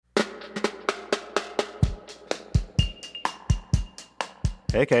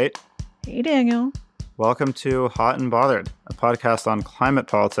Hey, Kate. Hey, Daniel. Welcome to Hot and Bothered, a podcast on climate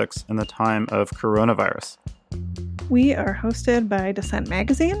politics in the time of coronavirus. We are hosted by Dissent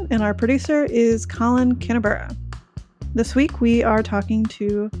Magazine, and our producer is Colin Kinnabura. This week, we are talking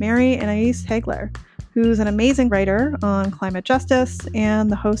to Mary Anais Hagler, who's an amazing writer on climate justice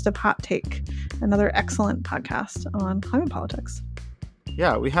and the host of Hot Take, another excellent podcast on climate politics.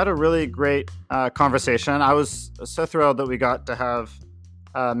 Yeah, we had a really great conversation. I was so thrilled that we got to have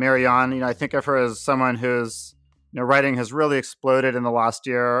Mary on. I think of her as someone whose writing has really exploded in the last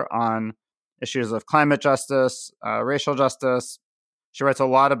year on issues of climate justice, racial justice. She writes a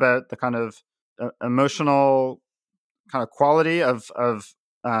lot about the kind of emotional kind of quality of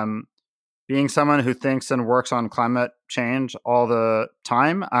being someone who thinks and works on climate change all the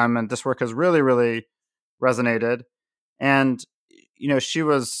time. And this work has really, really resonated. And, she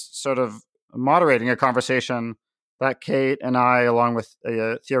was sort of moderating a conversation that Kate and I, along with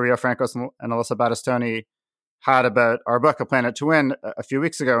Theo Francos and Alyssa Battistoni, had about our book, A Planet to Win, a few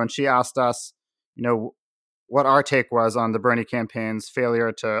weeks ago. And she asked us, what our take was on the Bernie campaign's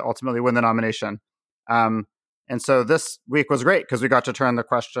failure to ultimately win the nomination. And so this week was great because we got to turn the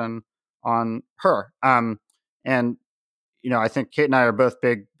question on her. I think Kate and I are both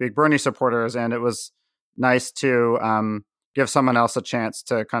big Bernie supporters, and it was nice to give someone else a chance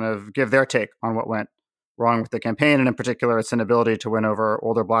to kind of give their take on what went wrong with the campaign, and in particular, its inability to win over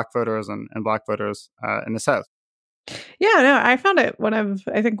older Black voters and Black voters in the South. Yeah, no, I found it one of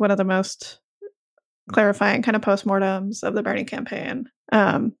the most clarifying kind of postmortems of the Bernie campaign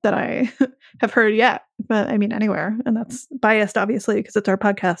that I have heard yet. But I mean, anywhere, and that's biased, obviously, because it's our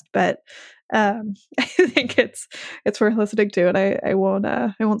podcast. But I think it's worth listening to, and I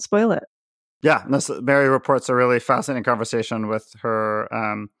won't spoil it. Yeah, Mary reports a really fascinating conversation with her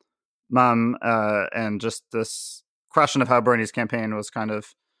mom, and just this question of how Bernie's campaign was kind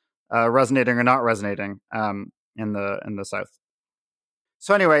of resonating or not resonating in the South.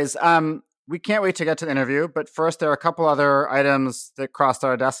 So, anyways, we can't wait to get to the interview. But first, there are a couple other items that crossed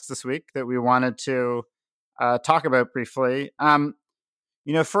our desks this week that we wanted to talk about briefly.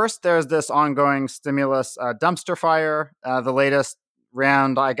 First, there's this ongoing stimulus dumpster fire. The latest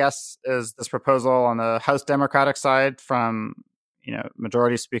round, I guess, is this proposal on the House Democratic side from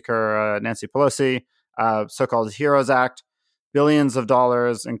Majority Speaker Nancy Pelosi, so-called HEROES Act, billions of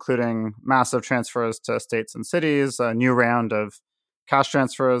dollars, including massive transfers to states and cities, a new round of cash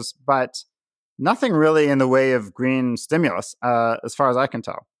transfers, but nothing really in the way of green stimulus, as far as I can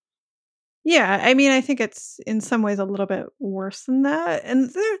tell. Yeah, I mean, I think it's in some ways a little bit worse than that.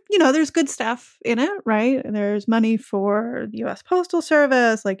 And there's good stuff in it, right? There's money for the U.S. Postal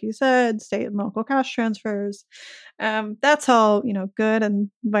Service, like you said, state and local cash transfers. That's all, good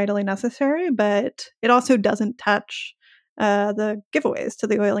and vitally necessary, but it also doesn't touch the giveaways to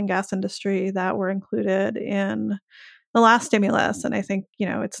the oil and gas industry that were included in the last stimulus. And I think,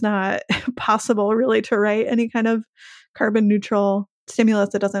 it's not possible really to write any kind of carbon neutral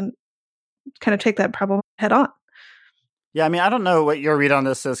stimulus that doesn't kind of take that problem head on. Yeah, I mean, I don't know what your read on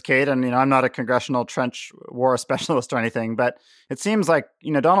this is, Kate, and I'm not a congressional trench war specialist or anything, but it seems like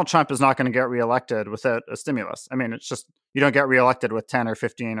Donald Trump is not going to get reelected without a stimulus. I mean, it's just you don't get reelected with 10 or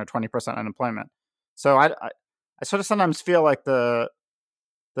 15 or 20% unemployment. So I sort of sometimes feel like the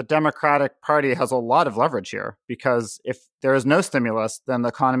Democratic Party has a lot of leverage here, because if there is no stimulus, then the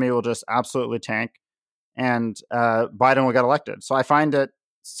economy will just absolutely tank, and Biden will get elected. So I find it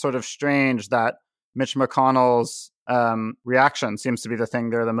sort of strange that Mitch McConnell's reaction seems to be the thing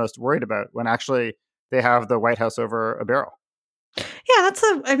they're the most worried about, when actually they have the White House over a barrel. Yeah, that's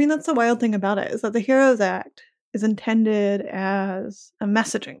the wild thing about it, is that the HEROES Act is intended as a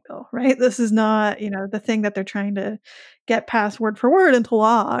messaging bill, right? This is not, the thing that they're trying to get passed word for word into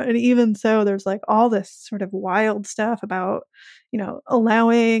law. And even so, there's like all this sort of wild stuff about,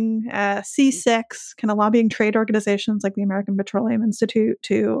 allowing C6 kind of lobbying trade organizations like the American Petroleum Institute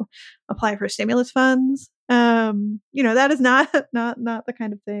to apply for stimulus funds. That is not the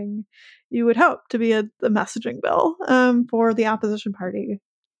kind of thing you would hope to be a messaging bill for the opposition party.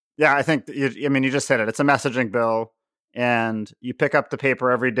 Yeah, I think you just said it. It's a messaging bill, and you pick up the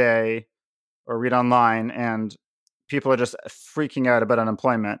paper every day or read online, and people are just freaking out about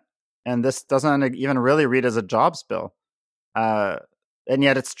unemployment. And this doesn't even really read as a jobs bill. And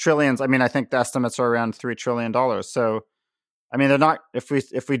yet it's trillions. I mean, I think the estimates are around $3 trillion. So, I mean, they're not, if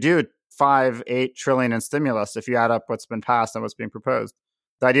we do 5-8 trillion in stimulus, if you add up what's been passed and what's being proposed,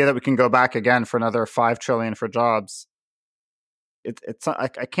 the idea that we can go back again for another 5 trillion for jobs, it's I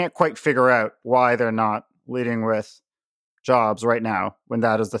can't quite figure out why they're not leading with jobs right now, when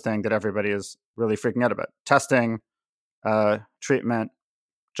that is the thing that everybody is really freaking out about. Testing, treatment,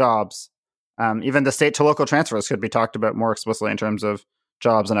 jobs. Even the state to local transfers could be talked about more explicitly in terms of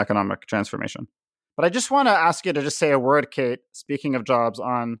jobs and economic transformation. But I just want to ask you to just say a word, Kate, speaking of jobs,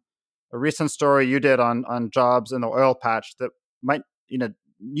 on a recent story you did on jobs in the oil patch that might,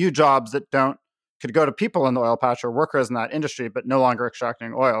 new jobs that could go to people in the oil patch or workers in that industry, but no longer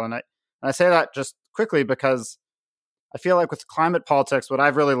extracting oil. And I say that just quickly because I feel like with climate politics, what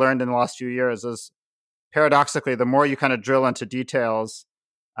I've really learned in the last few years is paradoxically, the more you kind of drill into details,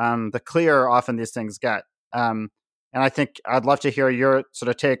 the clearer often these things get. And I think I'd love to hear your sort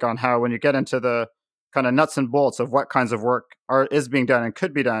of take on how, when you get into the kind of nuts and bolts of what kinds of work is being done and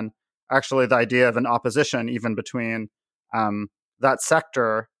could be done, actually the idea of an opposition even between that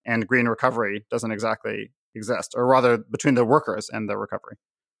sector and green recovery doesn't exactly exist, or rather between the workers and the recovery.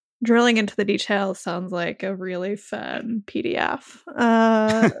 Drilling into the details sounds like a really fun PDF.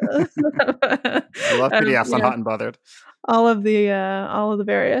 I love PDFs. I'm hot and bothered. All of the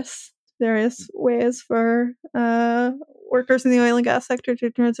various ways for workers in the oil and gas sector to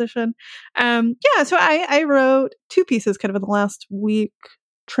transition. So I wrote 2 pieces kind of in the last week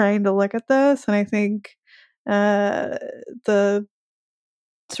trying to look at this, and I think the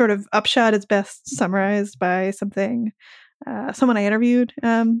sort of upshot is best summarized by something someone I interviewed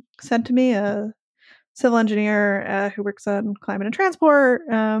said to me, a civil engineer who works on climate and transport.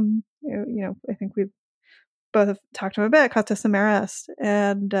 I think we've both have talked to him a bit, Kostas Samaras,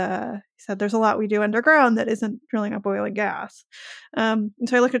 and he said there's a lot we do underground that isn't drilling up oil and gas. And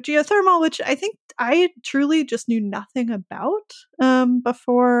so I looked at geothermal, which I think I truly just knew nothing about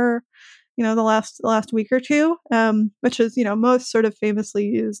before, the last week or two, which is, most sort of famously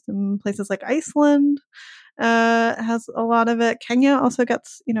used in places like Iceland. Has a lot of it. Kenya also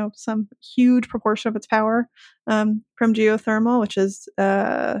gets, some huge proportion of its power from geothermal, which is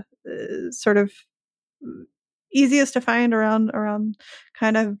sort of easiest to find around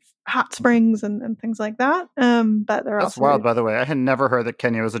kind of hot springs and things like that. But that's also wild, by the way. I had never heard that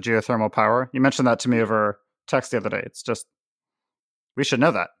Kenya was a geothermal power. You mentioned that to me over text the other day. It's just, we should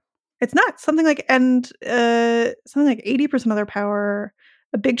know that. It's not something like 80% of their power.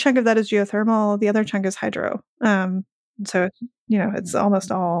 A big chunk of that is geothermal. The other chunk is hydro. So, it's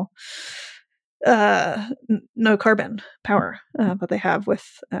almost all no carbon power that they have with,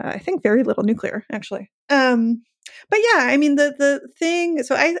 I think, very little nuclear, actually. But yeah, I mean, the thing,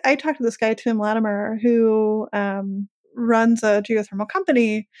 so I talked to this guy, Tim Latimer, who runs a geothermal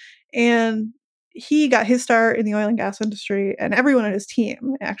company, and he got his start in the oil and gas industry, and everyone on his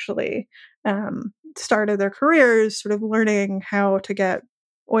team actually started their careers sort of learning how to get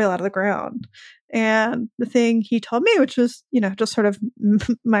oil out of the ground. And the thing he told me, which was, just sort of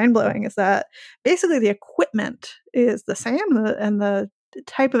mind-blowing, is that basically the equipment is the same, and the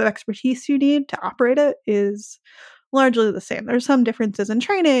type of expertise you need to operate it is largely the same. There's some differences in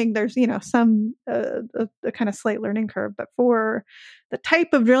training. There's, some a kind of slight learning curve. But for the type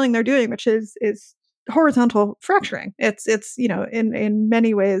of drilling they're doing, which is horizontal fracturing, it's in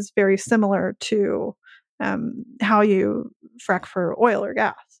many ways very similar to how you frack for oil or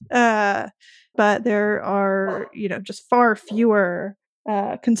gas. But there are, just far fewer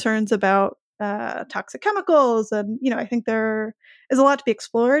concerns about toxic chemicals. And, I think there is a lot to be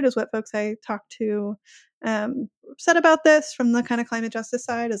explored, is what folks I talked to said about this from the kind of climate justice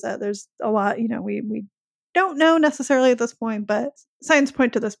side, is that there's a lot, we don't know necessarily at this point, but signs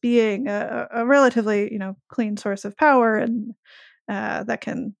point to this being a relatively, clean source of power, and that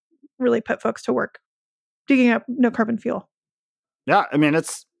can really put folks to work digging up no carbon fuel. Yeah, I mean,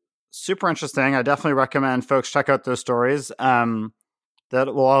 it's super interesting. I definitely recommend folks check out those stories. That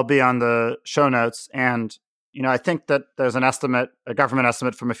will all be on the show notes. And, I think that there's a government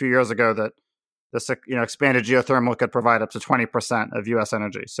estimate from a few years ago that this, expanded geothermal could provide up to 20% of U.S.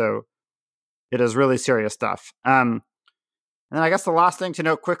 energy. So it is really serious stuff. And then I guess the last thing to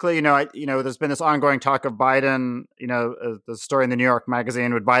note quickly, there's been this ongoing talk of Biden, the story in the New York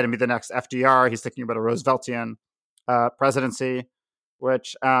Magazine, would Biden be the next FDR? He's thinking about a Rooseveltian presidency,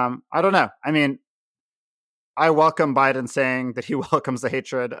 which I don't know. I mean, I welcome Biden saying that he welcomes the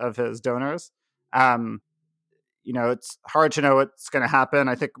hatred of his donors. It's hard to know what's going to happen.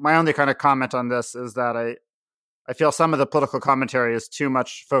 I think my only kind of comment on this is that I feel some of the political commentary is too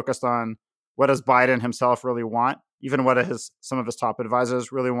much focused on what does Biden himself really want, even what some of his top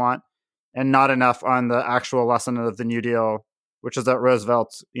advisors really want, and not enough on the actual lesson of the New Deal, which is that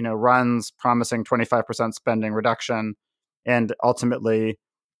Roosevelt, runs promising 25% spending reduction, and ultimately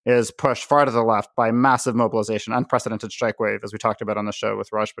is pushed far to the left by massive mobilization, unprecedented strike wave, as we talked about on the show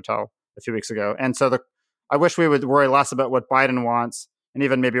with Raj Patel a few weeks ago. And so I wish we would worry less about what Biden wants, and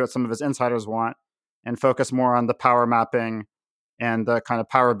even maybe what some of his insiders want, and focus more on the power mapping and the kind of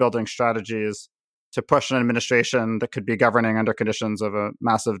power building strategies to push an administration that could be governing under conditions of a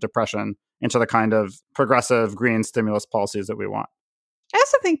massive depression into the kind of progressive green stimulus policies that we want. I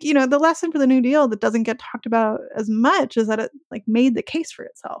also think, the lesson for the New Deal that doesn't get talked about as much is that it made the case for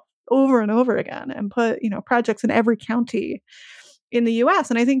itself over and over again and put, projects in every county in the US.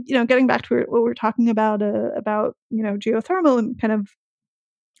 And I think, getting back to what we were talking about geothermal and kind of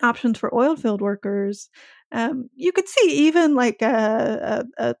options for oil field workers, you could see even a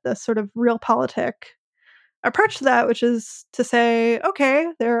sort of realpolitik approach to that, which is to say, okay,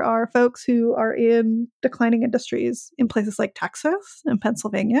 there are folks who are in declining industries in places like Texas and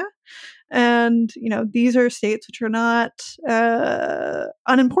Pennsylvania. And, these are states which are not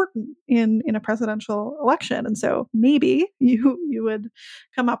unimportant in a presidential election. And so maybe you would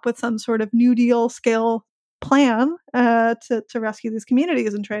come up with some sort of New Deal scale plan to rescue these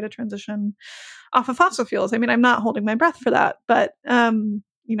communities and try to transition off of fossil fuels. I mean, I'm not holding my breath for that, but I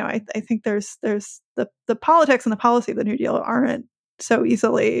think there's the politics and the policy of the New Deal aren't so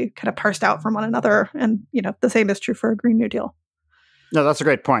easily kind of parsed out from one another. And, the same is true for a Green New Deal. No, that's a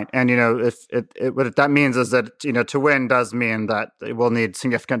great point. And, if what that means is that, to win does mean that it will need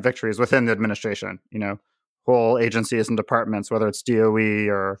significant victories within the administration, whole agencies and departments, whether it's DOE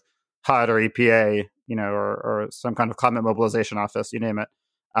or HUD or EPA, or some kind of climate mobilization office, you name it,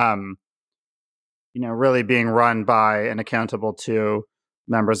 really being run by and accountable to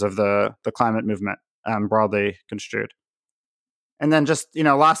members of the climate movement, broadly construed. And then just,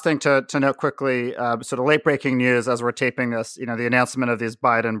 last thing to note quickly, sort of late breaking news as we're taping this, the announcement of these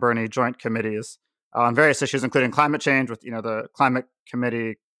Biden-Bernie joint committees on various issues, including climate change with, the climate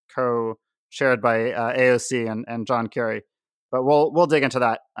committee co-chaired by AOC and John Kerry. But we'll dig into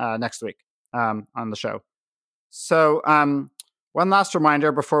that next week on the show. So one last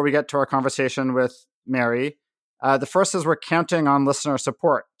reminder before we get to our conversation with Mary. The first is we're counting on listener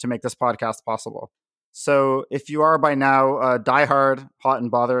support to make this podcast possible. So if you are by now a diehard Hot and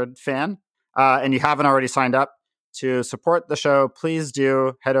Bothered fan, and you haven't already signed up to support the show, please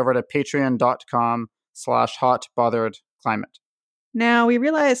do head over to patreon.com/hotbotheredclimate. Now, we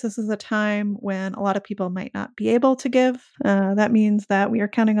realize this is a time when a lot of people might not be able to give. That means that we are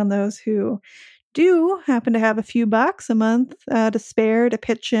counting on those who do happen to have a few bucks a month to spare to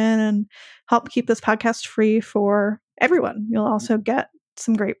pitch in and help keep this podcast free for everyone. You'll also get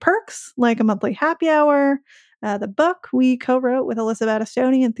some great perks like a monthly happy hour, the book we co-wrote with Alyssa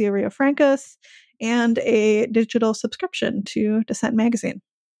Battistoni and Theo Rio-Francos, and a digital subscription to Dissent Magazine.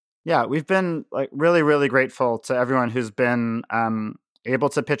 Yeah, we've been really, really grateful to everyone who's been able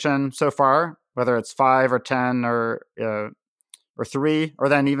to pitch in so far, whether it's 5 or 10 or 3, or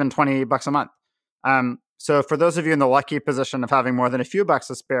then even $20 a month. So for those of you in the lucky position of having more than a few bucks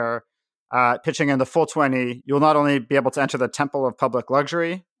to spare, pitching in the full 20, you'll not only be able to enter the Temple of Public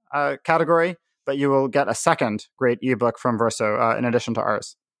Luxury category, but you will get a second great ebook from Verso in addition to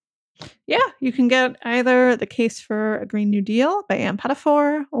ours. Yeah, you can get either The Case for a Green New Deal by Ann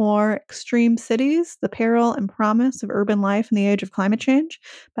Pettifor or Extreme Cities, The Peril and Promise of Urban Life in the Age of Climate Change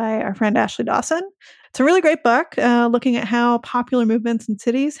by our friend Ashley Dawson. It's a really great book looking at how popular movements in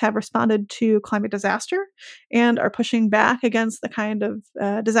cities have responded to climate disaster and are pushing back against the kind of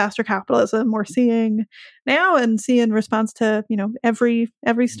disaster capitalism we're seeing now and see in response to, every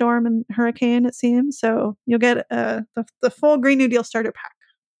storm and hurricane, it seems. So you'll get the full Green New Deal starter pack.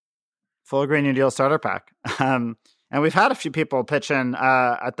 Full Green New Deal starter pack. And we've had a few people pitch in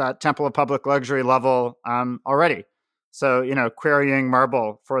at that Temple of Public Luxury level already. So, querying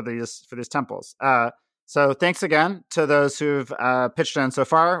Marble for these temples. So thanks again to those who've pitched in so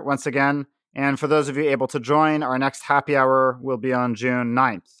far, once again. And for those of you able to join, our next happy hour will be on June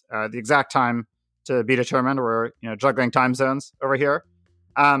 9th. The exact time to be determined. We're juggling time zones over here.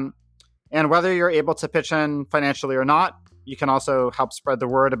 And whether you're able to pitch in financially or not, you can also help spread the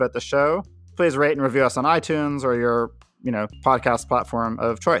word about the show. Please rate and review us on iTunes or your, podcast platform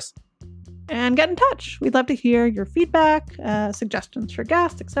of choice. And get in touch. We'd love to hear your feedback, suggestions for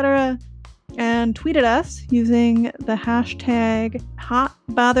guests, etc. And tweet at us using the hashtag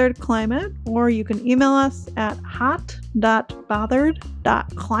HotBotheredClimate, or you can email us at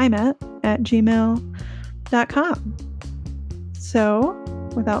hot.bothered.climate@gmail.com. So,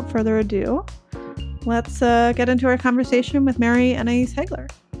 without further ado, let's get into our conversation with Mary Anais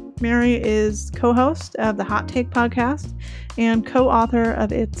Heglar. Mary is co-host of the Hot Take podcast and co-author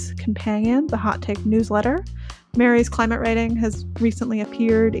of its companion, the Hot Take newsletter. Mary's climate writing has recently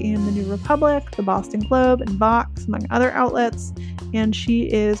appeared in The New Republic, The Boston Globe, and Vox, among other outlets, and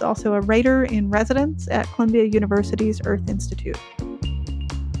she is also a writer in residence at Columbia University's Earth Institute.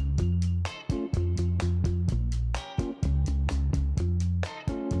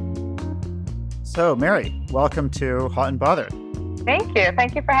 So, Mary, welcome to Hot and Bothered. Thank you.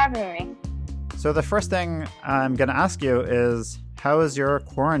 Thank you for having me. So the first thing I'm going to ask you is, how is your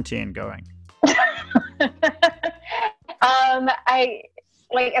quarantine going?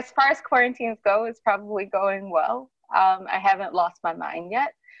 As far as quarantines go, it's probably going well. I haven't lost my mind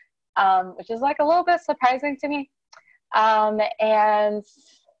yet, which is like a little bit surprising to me. And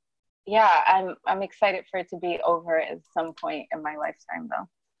yeah, I'm excited for it to be over at some point in my lifetime, though.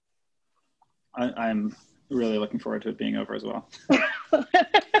 I'm really looking forward to it being over as well.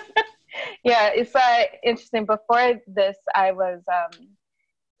 Yeah, it's interesting. Before this, I was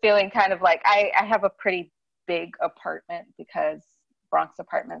feeling kind of like I have a pretty big apartment because Bronx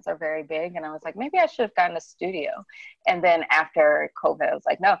apartments are very big. And I was like, maybe I should have gotten a studio. And then after COVID, I was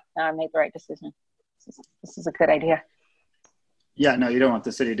like, no, I made the right decision. This is a good idea. Yeah, no, you don't want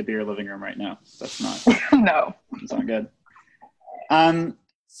the city to be your living room right now. That's not. No. That's not good.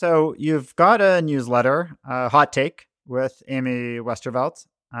 So you've got a newsletter, Hot Take, with Amy Westervelt,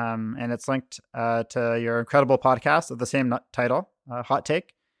 and it's linked to your incredible podcast of the same title, Hot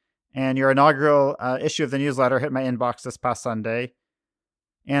Take. And your inaugural issue of the newsletter hit my inbox this past Sunday.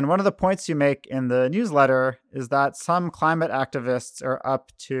 And one of the points you make in the newsletter is that some climate activists are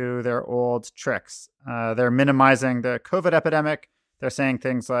up to their old tricks. They're minimizing the COVID epidemic. They're saying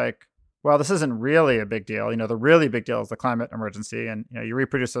things like, well, this isn't really a big deal. The really big deal is the climate emergency. And, you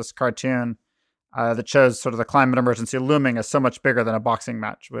reproduce this cartoon that shows sort of the climate emergency looming as so much bigger than a boxing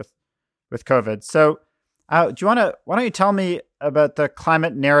match with COVID. So why don't you tell me about the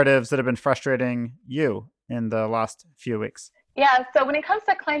climate narratives that have been frustrating you in the last few weeks? Yeah, so when it comes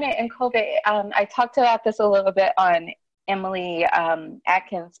to climate and COVID, I talked about this a little bit on Emily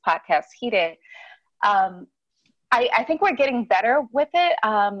Atkins' podcast, Heated. I think we're getting better with it,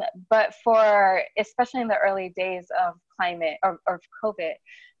 but especially in the early days of climate or COVID,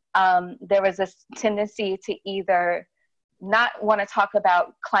 there was this tendency to either not want to talk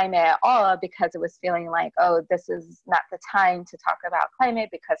about climate at all because it was feeling like, oh, this is not the time to talk about climate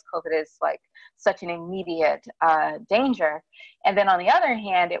because COVID is like such an immediate danger. And then on the other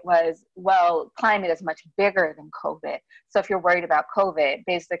hand, it was, well, climate is much bigger than COVID. So if you're worried about COVID,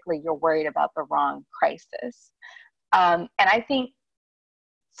 basically you're worried about the wrong crisis. And I think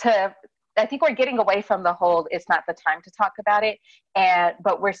we're getting away from the whole, it's not the time to talk about it.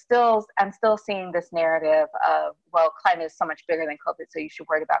 But I'm still seeing this narrative of, well, climate is so much bigger than COVID, so you should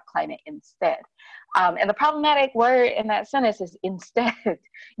worry about climate instead. And the problematic word in that sentence is instead.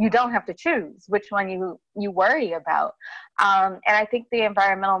 You don't have to choose which one you worry about. And I think the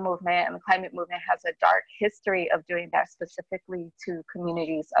environmental movement and the climate movement has a dark history of doing that specifically to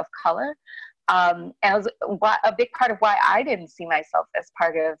communities of color. And it was a big part of why I didn't see myself as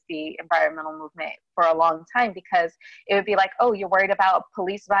part of the environmental movement for a long time, because it would be like, oh, you're worried about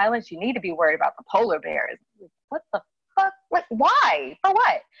police violence? You need to be worried about the polar bears. What the fuck? Like, why? For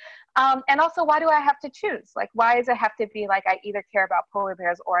what? And also, why do I have to choose? Like, why does it have to be like I either care about polar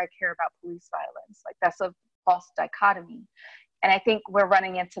bears or I care about police violence? Like, that's a false dichotomy. And I think we're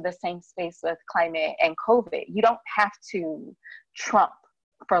running into the same space with climate and COVID. You don't have to trump,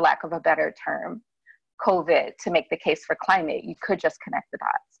 for lack of a better term, COVID to make the case for climate. You could just connect the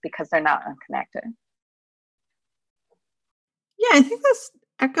dots because they're not unconnected. Yeah, I think this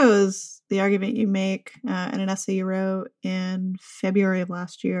echoes the argument you make in an essay you wrote in February of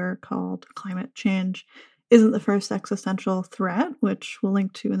last year called Climate Change Isn't the First Existential Threat, which we'll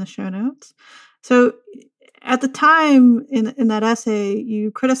link to in the show notes. So at the time in that essay, you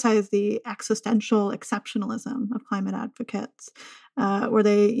criticized the existential exceptionalism of climate advocates, where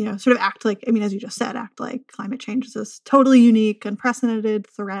they, sort of act like, as you just said, act like climate change is this totally unique, unprecedented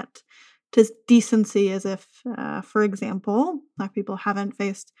threat to decency, as if, for example, Black people haven't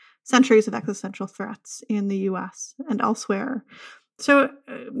faced centuries of existential threats in the U.S. and elsewhere. So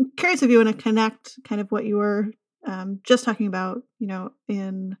I'm curious if you want to connect kind of what you were just talking about,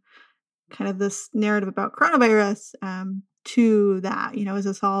 in kind of this narrative about coronavirus to that, is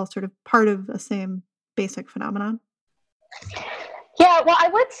this all sort of part of the same basic phenomenon? Yeah, well, I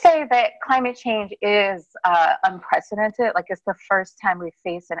would say that climate change is unprecedented. Like, it's the first time we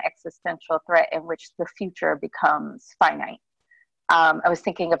face an existential threat in which the future becomes finite. I was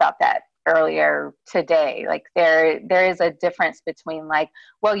thinking about that earlier today. Like, there is a difference between like,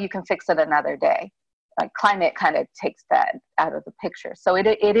 well, you can fix it another day. Like, climate kind of takes that out of the picture. So it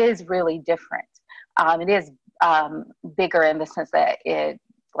is really different. It is bigger in the sense that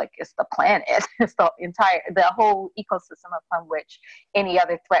it's the planet, it's the whole ecosystem upon which any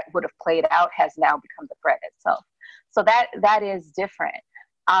other threat would have played out has now become the threat itself. So that is different.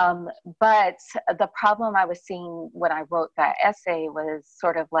 But the problem I was seeing when I wrote that essay was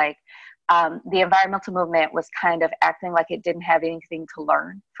sort of like, The environmental movement was kind of acting like it didn't have anything to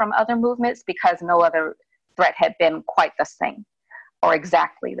learn from other movements because no other threat had been quite the same or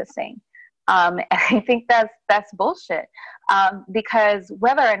exactly the same. And I think that's bullshit, because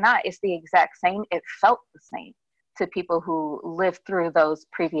whether or not it's the exact same, it felt the same to people who lived through those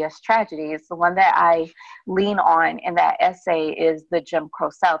previous tragedies. The one that I lean on in that essay is the Jim Crow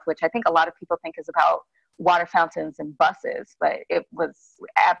South, which I think a lot of people think is about water fountains and buses, but it was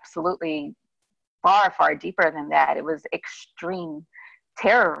absolutely far, far deeper than that. It was extreme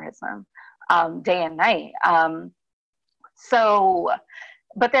terrorism, day and night.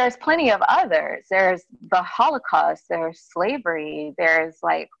 But there's plenty of others. There's the Holocaust, there's slavery, there's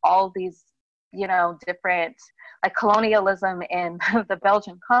like all these, different, like colonialism in the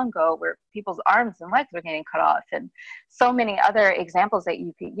Belgian Congo, where people's arms and legs are getting cut off, and so many other examples that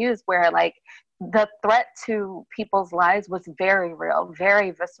you could use where like the threat to people's lives was very real,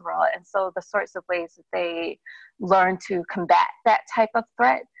 very visceral. And so the sorts of ways that they learn to combat that type of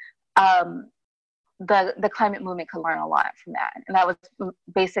threat, the climate movement could learn a lot from that. And that was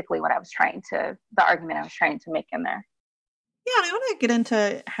basically what the argument I was trying to make in there. Yeah, and I want to get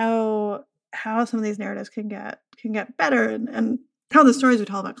into how some of these narratives can get better, and how the stories we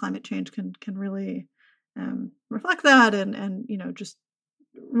tell about climate change can really reflect that, and just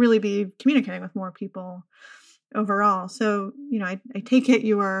really be communicating with more people overall. So I take it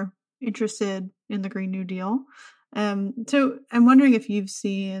you are interested in the Green New Deal. So I'm wondering if you've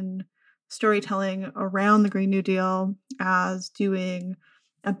seen storytelling around the Green New Deal as doing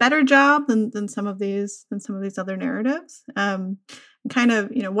a better job than some of these other narratives. Kind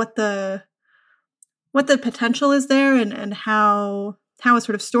of what the potential is there, and how a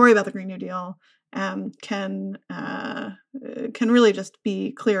sort of story about the Green New Deal can really just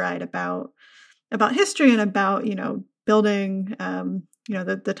be clear-eyed about history and about building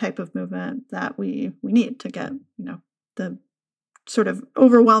the type of movement that we need to get the sort of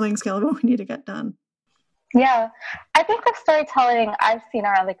overwhelming scale of what we need to get done. Yeah, I think the storytelling I've seen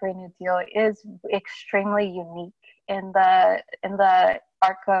around the Green New Deal is extremely unique in the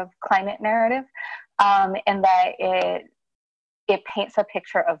arc of climate narrative, in that it paints a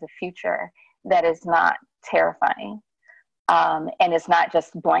picture of the future that is not terrifying, and is not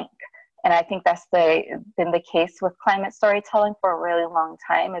just blank. And I think that's been the case with climate storytelling for a really long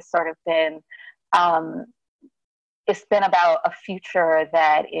time. It's sort of been, it's been about a future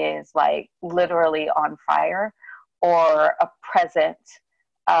that is like literally on fire, or a present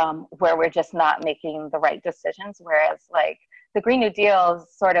where we're just not making the right decisions. Whereas like the Green New Deal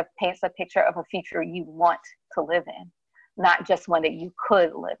sort of paints a picture of a future you want to live in, not just one that you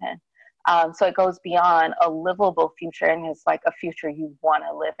could live in. So it goes beyond a livable future, and it's like a future you want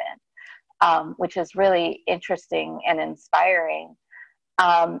to live in, which is really interesting and inspiring.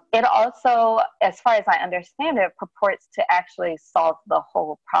 It also, as far as I understand it, purports to actually solve the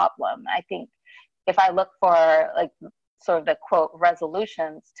whole problem. I think if I look for like sort of the quote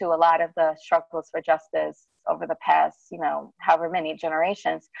resolutions to a lot of the struggles for justice over the past, however many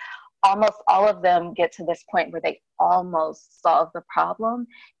generations, almost all of them get to this point where they almost solve the problem.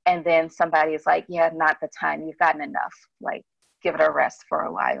 And then somebody is like, yeah, not the time, you've gotten enough, like give it a rest for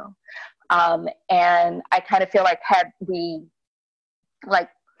a while. And I kind of feel like had we like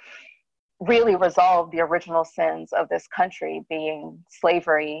really resolved the original sins of this country, being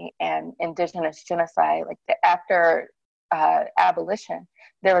slavery and indigenous genocide, like after abolition,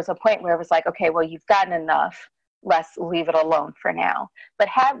 there was a point where it was like, okay, well, you've gotten enough, let's leave it alone for now. But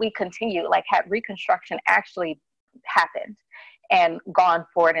had we continued, like had Reconstruction actually happened and gone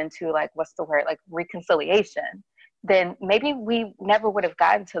forward into like, what's the word, like reconciliation, then maybe we never would have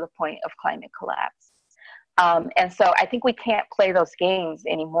gotten to the point of climate collapse. And so I think we can't play those games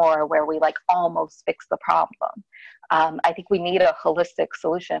anymore where we like almost fix the problem. I think we need a holistic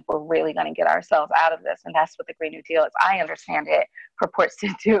solution if we're really going to get ourselves out of this. And that's what the Green New Deal, as I understand it, purports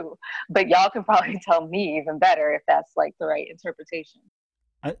to do. But y'all can probably tell me even better if that's like the right interpretation.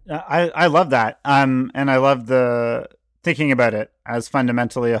 I love that. And I love the thinking about it as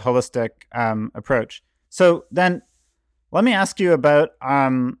fundamentally a holistic approach. So then let me ask you about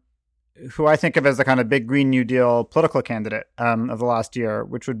who I think of as the kind of big Green New Deal political candidate of the last year,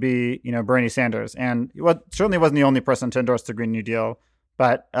 which would be, Bernie Sanders. And certainly wasn't the only person to endorse the Green New Deal,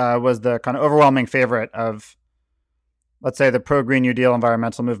 but was the kind of overwhelming favorite of, let's say, the pro-Green New Deal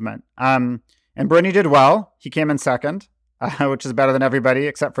environmental movement. And Bernie did well. He came in second, which is better than everybody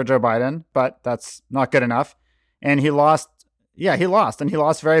except for Joe Biden, but that's not good enough. And he lost. Yeah, he lost. And he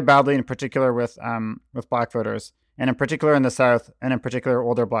lost very badly, in particular with Black voters, and in particular in the South, and in particular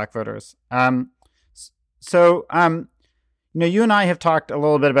older Black voters. You and I have talked a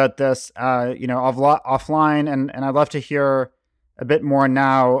little bit about this, offline, and I'd love to hear a bit more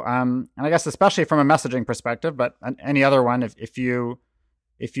now. And I guess especially from a messaging perspective, but any other one, if you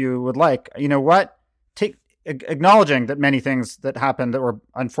would like, acknowledging that many things that happened that were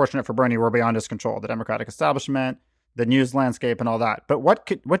unfortunate for Bernie were beyond his control, the Democratic establishment, the news landscape, and all that. But what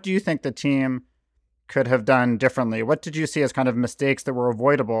do you think the team could have done differently? What did you see as kind of mistakes that were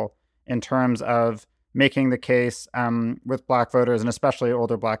avoidable in terms of making the case with Black voters, and especially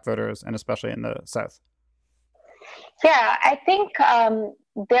older Black voters, and especially in the South? Yeah, I think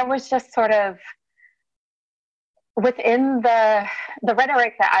there was just sort of within the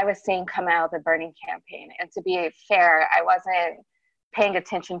rhetoric that I was seeing come out of the Bernie campaign. And to be fair, I wasn't paying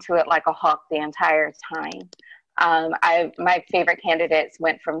attention to it like a hawk the entire time. My favorite candidates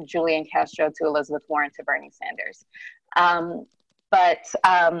went from Julian Castro to Elizabeth Warren to Bernie Sanders. But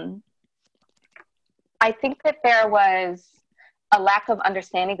I think that there was a lack of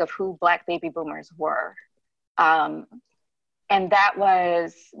understanding of who Black baby boomers were. And that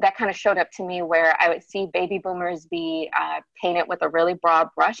kind of showed up to me where I would see baby boomers be painted with a really broad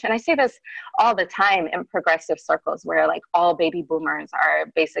brush. And I see this all the time in progressive circles where like all baby boomers are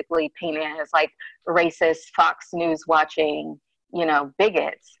basically painted as like racist, Fox News watching,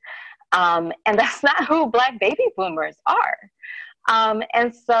 bigots. And that's not who Black baby boomers are.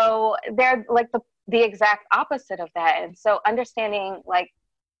 And so they're like the exact opposite of that. And so understanding, like,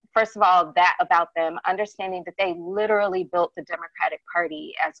 first of all, that about them, understanding that they literally built the Democratic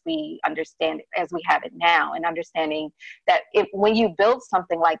Party as we understand it, as we have it now, and understanding that when you build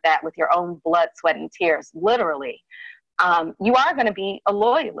something like that with your own blood, sweat, and tears, literally, you are going to be a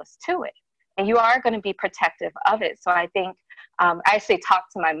loyalist to it, and you are going to be protective of it. So I think I actually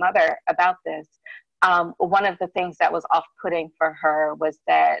talked to my mother about this. One of the things that was off-putting for her was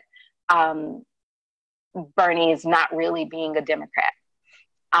that Bernie is not really being a Democrat.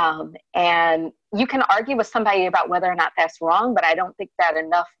 And you can argue with somebody about whether or not that's wrong, but I don't think that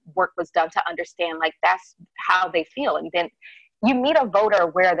enough work was done to understand, like, that's how they feel. And then you meet a voter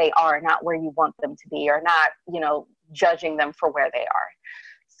where they are, not where you want them to be, or not, judging them for where they are.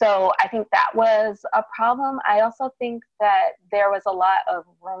 So I think that was a problem. I also think that there was a lot of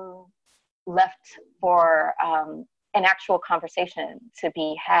room left for an actual conversation to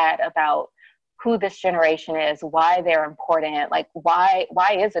be had about who this generation is, why they're important, like why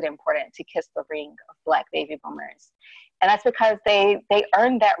is it important to kiss the ring of Black baby boomers? And that's because they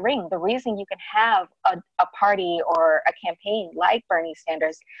earned that ring. The reason you can have a party or a campaign like Bernie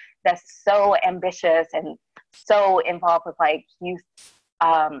Sanders that's so ambitious and so involved with like youth,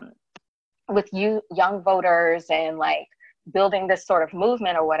 young voters, and like building this sort of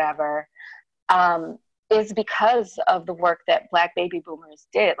movement or whatever, is because of the work that Black baby boomers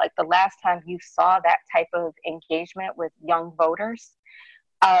did. Like the last time you saw that type of engagement with young voters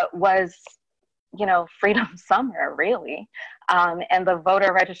was, Freedom Summer, really. And the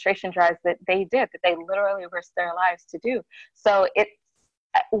voter registration drives that they did, that they literally risked their lives to do. So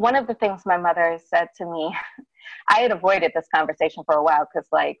one of the things my mother said to me, I had avoided this conversation for a while because,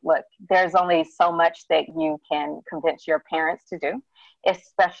 like, look, there's only so much that you can convince your parents to do,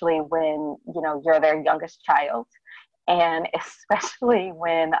 especially when, you're their youngest child, and especially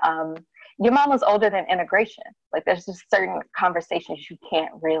when your mom was older than integration. Like, there's just certain conversations you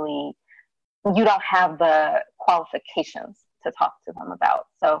don't have the qualifications to talk to them about.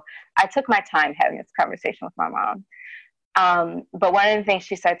 So I took my time having this conversation with my mom. But one of the things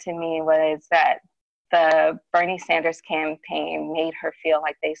she said to me was that the Bernie Sanders campaign made her feel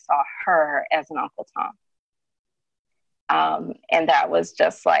like they saw her as an Uncle Tom. And that was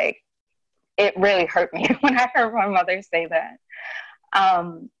just like, it really hurt me when I heard my mother say that.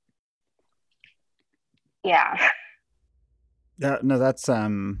 Yeah. Yeah, no, that's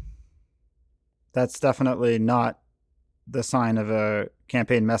definitely not the sign of a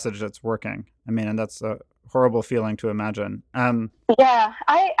campaign message that's working. I mean, and that's a horrible feeling to imagine. Yeah,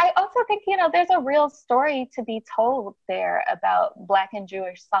 I also think, there's a real story to be told there about Black and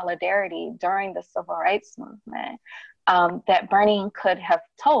Jewish solidarity during the Civil Rights Movement that Bernie could have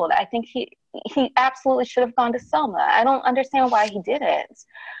told. I think he absolutely should have gone to Selma. I don't understand why he didn't.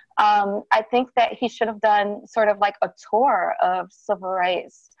 I think that he should have done sort of like a tour of civil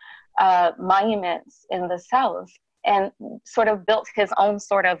rights monuments in the South, and sort of built his own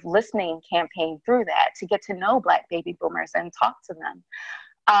sort of listening campaign through that to get to know Black baby boomers and talk to them.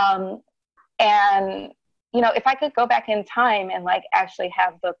 And, if I could go back in time and like actually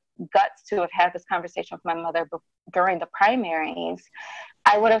have the guts to have had this conversation with my mother during the primaries,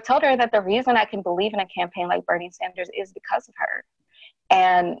 I would have told her that the reason I can believe in a campaign like Bernie Sanders is because of her.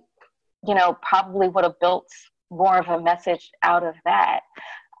 And, probably would have built more of a message out of that.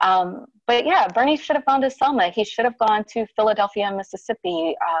 But yeah, Bernie should have gone to Selma. He should have gone to Philadelphia,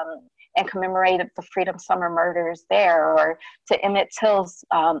 Mississippi, and commemorated the Freedom Summer murders there, or to Emmett Till's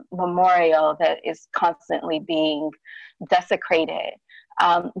memorial that is constantly being desecrated.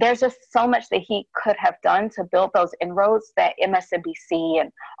 There's just so much that he could have done to build those inroads that MSNBC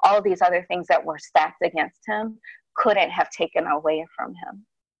and all of these other things that were stacked against him couldn't have taken away from him.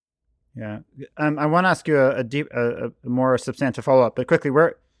 Yeah. I want to ask you a more substantive follow-up, but quickly,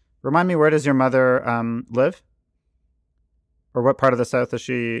 remind me, where does your mother live? Or what part of the South does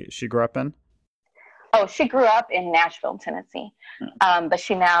she grew up in? Oh, she grew up in Nashville, Tennessee, but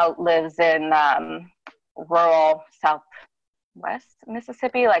she now lives in rural Southwest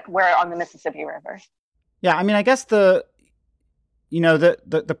Mississippi, like we're on the Mississippi River. Yeah, I mean, I guess the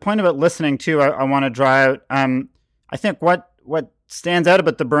point about listening too, I want to draw out. I think what stands out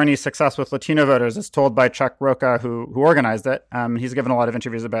about the Bernie success with Latino voters, is told by Chuck Rocha, who organized it. He's given a lot of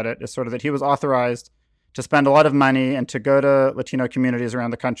interviews about it. Is sort of that he was authorized to spend a lot of money and to go to Latino communities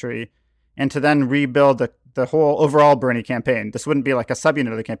around the country and to then rebuild the whole overall Bernie campaign. This wouldn't be like a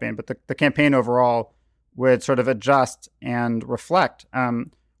subunit of the campaign, but the campaign overall would sort of adjust and reflect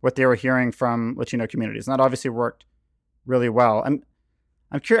what they were hearing from Latino communities. And that obviously worked really well. I'm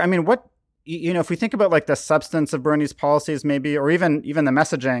curious, I mean, what, if we think about like the substance of Bernie's policies maybe, or even the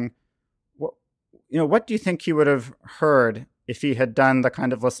messaging, what do you think he would have heard if he had done the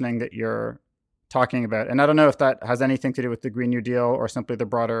kind of listening that you're talking about? And I don't know if that has anything to do with the Green New Deal or simply the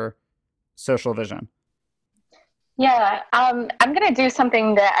broader social vision. Yeah, I'm going to do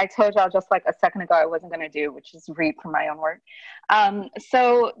something that I told y'all just like a second ago I wasn't going to do, which is read from my own work.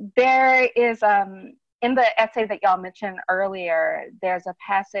 So there is, in the essay that y'all mentioned earlier, there's a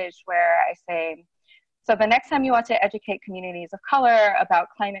passage where I say, so the next time you want to educate communities of color about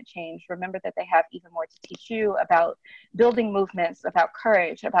climate change, remember that they have even more to teach you about building movements, about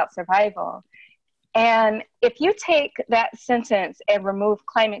courage, about survival. And if you take that sentence and remove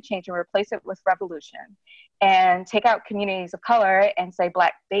climate change and replace it with revolution, and take out communities of color and say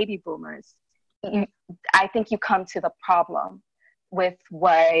Black baby boomers, I think you come to the problem with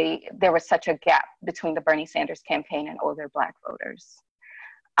why there was such a gap between the Bernie Sanders campaign and older Black voters.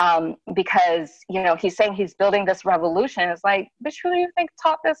 Because, he's saying he's building this revolution. It's like, bitch, who do you think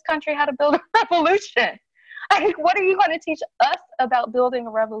taught this country how to build a revolution? What are you going to teach us about building a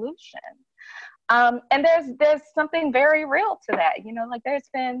revolution? And there's something very real to that. There's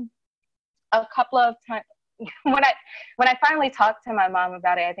been a couple of times when I finally talked to my mom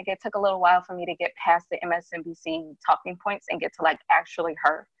about it, I think it took a little while for me to get past the MSNBC talking points and get to actually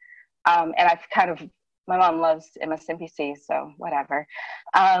her. And my mom loves MSNBC, so whatever.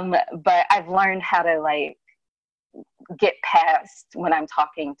 But I've learned how to get past when I'm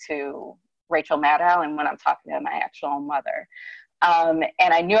talking to Rachel Maddow and when I'm talking to my actual mother. And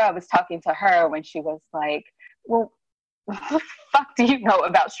I knew I was talking to her when she was like, well, what the fuck do you know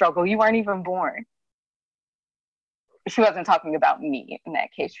about struggle? You weren't even born. She wasn't talking about me in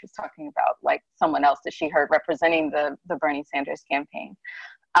that case. She was talking about someone else that she heard representing the Bernie Sanders campaign.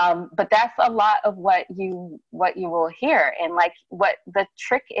 But that's a lot of what you will hear. And what the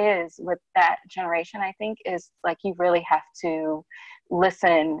trick is with that generation, I think, is you really have to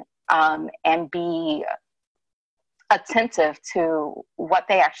listen and be attentive to what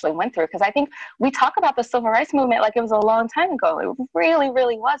they actually went through. Because I think we talk about the civil rights movement like it was a long time ago. It really,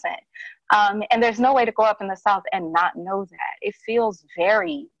 really wasn't. And there's no way to grow up in the South and not know that. It feels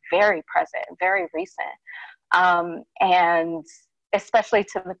very, very present, very recent. And especially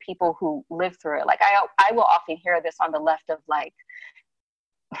to the people who live through it. I will often hear this on the left of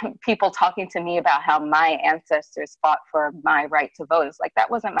people talking to me about how my ancestors fought for my right to vote. It's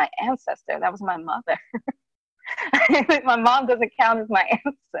that wasn't my ancestor, that was my mother. My mom doesn't count as my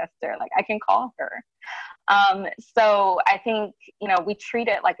ancestor. I can call her. So I think, we treat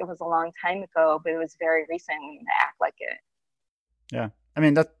it like it was a long time ago, but it was very recent. We need to act like it. Yeah. I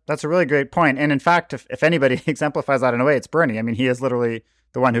mean, that's a really great point. And in fact, if anybody exemplifies that in a way, it's Bernie. I mean, he is literally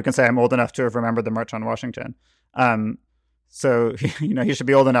the one who can say, I'm old enough to have remembered the March on Washington. So, he should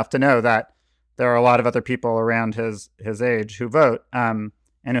be old enough to know that there are a lot of other people around his age who vote and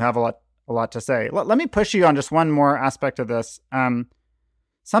who have a lot to say. Let me push you on just one more aspect of this.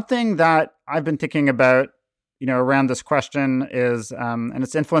 Something that I've been thinking about, around this question is, and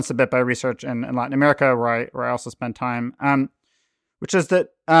it's influenced a bit by research in Latin America, where I also spend time, which is that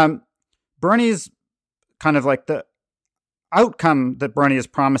Bernie's kind of the outcome that Bernie is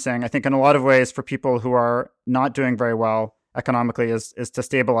promising, I think in a lot of ways for people who are not doing very well economically is to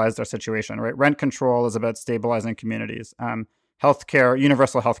stabilize their situation, right? Rent control is about stabilizing communities. healthcare,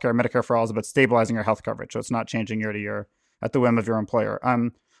 universal healthcare, Medicare for all is about stabilizing your health coverage. So it's not changing year to year at the whim of your employer.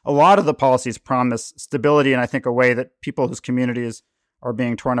 A lot of the policies promise stability in, I think, a way that people whose communities are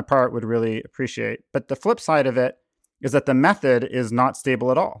being torn apart would really appreciate. But the flip side of it is that the method is not stable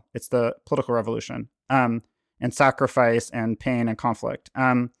at all. It's the political revolution and sacrifice and pain and conflict.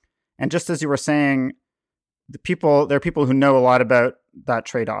 And just as you were saying, there are people who know a lot about that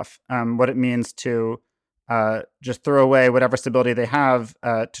trade-off, what it means to just throw away whatever stability they have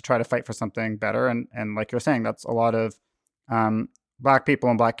to try to fight for something better. And like you're saying, that's a lot of Black people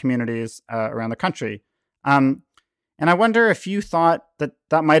and Black communities around the country. And I wonder if you thought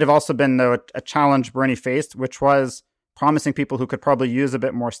that might have also been, though, a challenge Bernie faced, which was promising people who could probably use a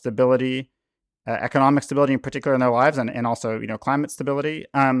bit more stability, economic stability in particular in their lives, and also, climate stability.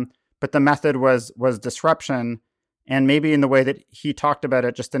 But the method was disruption, and maybe in the way that he talked about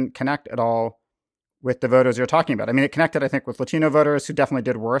it just didn't connect at all with the voters you're talking about. I mean, it connected, I think, with Latino voters who definitely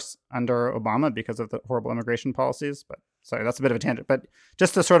did worse under Obama because of the horrible immigration policies. But sorry, that's a bit of a tangent. But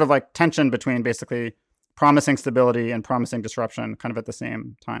just the sort of like tension between basically promising stability and promising disruption kind of at the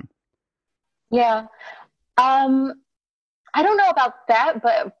same time. Yeah. I don't know about that,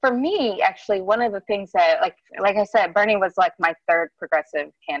 but for me, actually, one of the things that, like I said, Bernie was like my third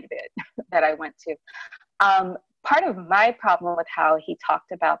progressive candidate that I went to. Part of my problem with how he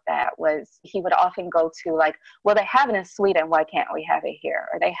talked about that was he would often go to like, well, they have it in Sweden, why can't we have it here?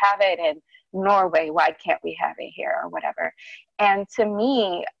 Or they have it in Norway, why can't we have it here? Or whatever. And to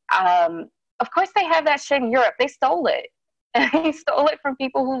me, of course they have that shit in Europe. They stole it. And they stole it from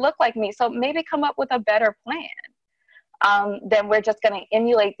people who look like me. So maybe come up with a better plan. Then we're just going to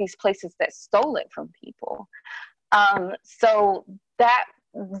emulate these places that stole it from people. So that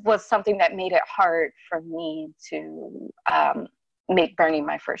was something that made it hard for me to make Bernie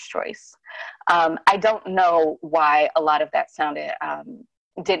my first choice. I don't know why a lot of that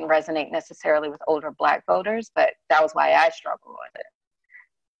didn't resonate necessarily with older Black voters, but that was why I struggled with it.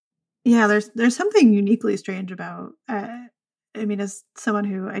 Yeah, there's something uniquely strange about, I mean, as someone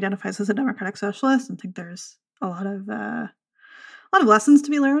who identifies as a democratic socialist, I think there's a lot of lessons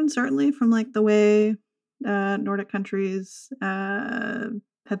to be learned, certainly from like the way Nordic countries have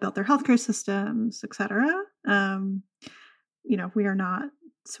built their healthcare systems, et cetera. We are not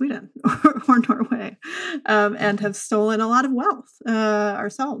Sweden or Norway, and have stolen a lot of wealth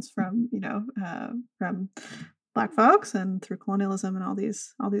ourselves from Black folks and through colonialism and all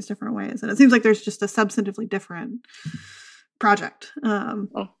these different ways. And it seems like there's just a substantively different project.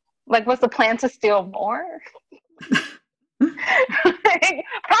 Like, was the plan to steal more?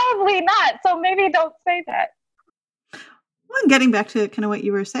 Probably not. So maybe don't say that. Well, getting back to kind of what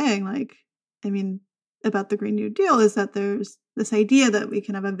you were saying, like, I mean, about the Green New Deal is that there's this idea that we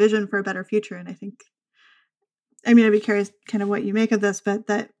can have a vision for a better future. And I think, I'd be curious kind of what you make of this, but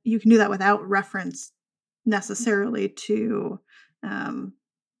that you can do that without reference necessarily to, a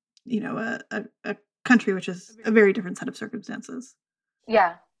country which is a very different set of circumstances.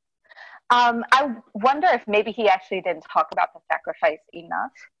 Yeah. I wonder if maybe he actually didn't talk about the sacrifice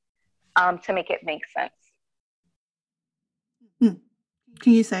enough to make it make sense.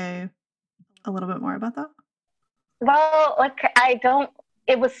 Can you say a little bit more about that? Well,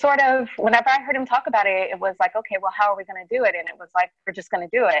 it was sort of, whenever I heard him talk about it, it was like, okay, well, how are we going to do it? And it was like, we're just going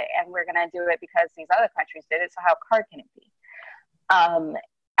to do it. And we're going to do it because these other countries did it. So how hard can it be?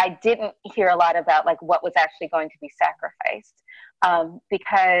 I didn't hear a lot about like what was actually going to be sacrificed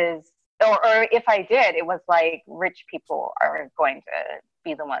because, or if I did, it was like rich people are going to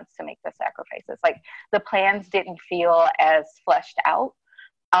be the ones to make the sacrifices. Like the plans didn't feel as fleshed out,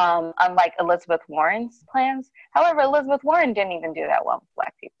 unlike Elizabeth Warren's plans. However, Elizabeth Warren didn't even do that well with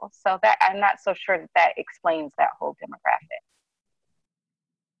Black people. So that I'm not so sure that explains that whole demographic.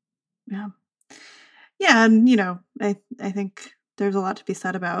 Yeah. Yeah. And, I think there's a lot to be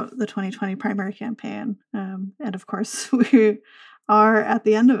said about the 2020 primary campaign. And of course, we are at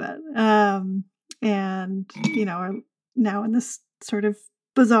the end of it. And, are now in this sort of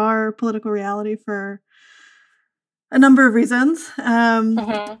bizarre political reality for a number of reasons. And,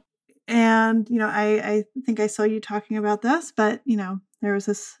 I think I saw you talking about this, but, there was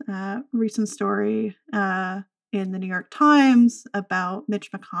this recent story in the New York Times about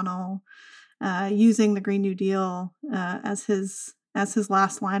Mitch McConnell using the Green New Deal as his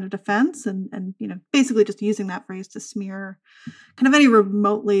last line of defense and basically just using that phrase to smear kind of any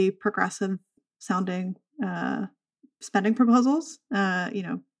remotely progressive sounding spending proposals, that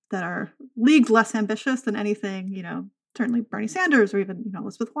are leagues less ambitious than anything, certainly Bernie Sanders or even,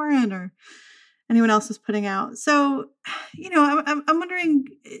 Elizabeth Warren or anyone else is putting out. So, I'm wondering,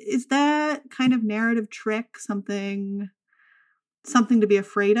 is that kind of narrative trick something something to be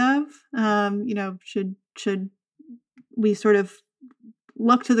afraid of? Should we sort of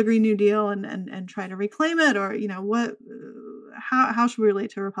look to the Green New Deal and try to reclaim it, or what? How should we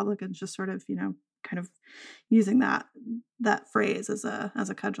relate to Republicans just sort of kind of using that phrase as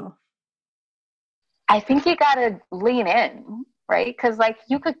a cudgel? I think you got to lean in, right? Because like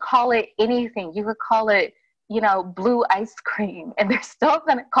you could call it anything. You could call it, blue ice cream, and they're still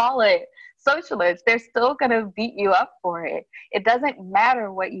going to call it socialist. They're still going to beat you up for it. It doesn't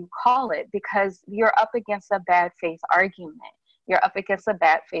matter what you call it because you're up against a bad faith argument. You're up against a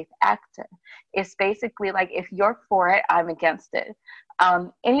bad faith actor. It's basically like, if you're for it, I'm against it.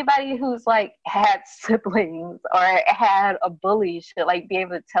 Anybody who's like had siblings or had a bully should like be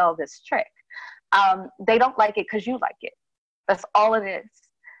able to tell this trick. They don't like it because you like it. That's all it is.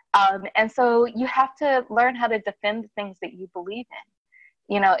 And so you have to learn how to defend the things that you believe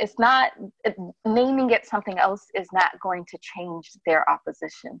in. It's not, naming it something else is not going to change their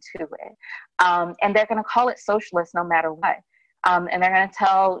opposition to it. And they're going to call it socialist no matter what. And they're going to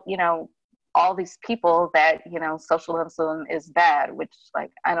tell, all these people that, socialism is bad, which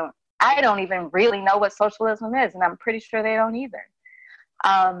like, I don't even really know what socialism is. And I'm pretty sure they don't either.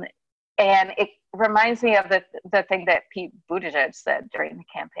 And it reminds me of the thing that Pete Buttigieg said during the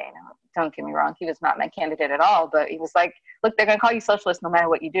campaign. Don't get me wrong, he was not my candidate at all, but he was like, look, they're going to call you socialist no matter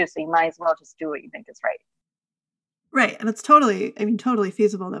what you do, so you might as well just do what you think is right. Right. And it's totally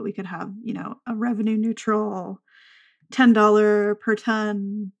feasible that we could have, a revenue neutral $10 per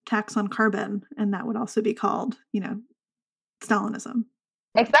ton tax on carbon, and that would also be called, Stalinism.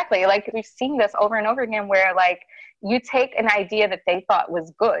 Exactly. Like we've seen this over and over again where like you take an idea that they thought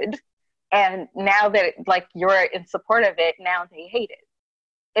was good, and now that like you're in support of it, now they hate it.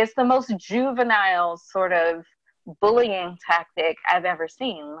 It's the most juvenile sort of bullying tactic I've ever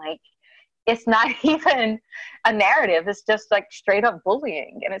seen. Like it's not even a narrative. It's just like straight up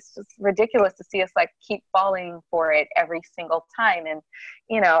bullying. And it's just ridiculous to see us like keep falling for it every single time. And,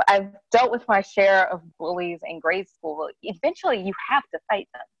 I've dealt with my share of bullies in grade school. Eventually you have to fight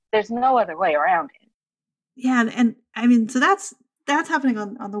them. There's no other way around it. Yeah. And I mean, so that's happening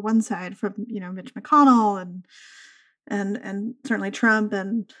on the one side from, Mitch McConnell and certainly Trump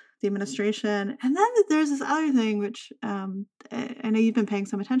and the administration. And then there's this other thing, which I know you've been paying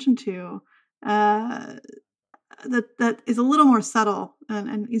some attention to, that is a little more subtle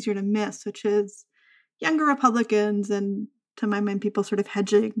and easier to miss, which is younger Republicans and, to my mind, people sort of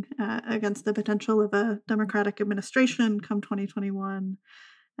hedging against the potential of a Democratic administration come 2021.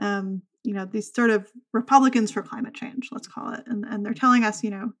 These sort of Republicans for climate change, let's call it. And they're telling us,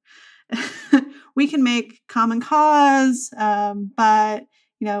 we can make common cause, but,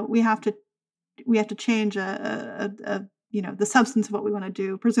 we have to change the substance of what we want to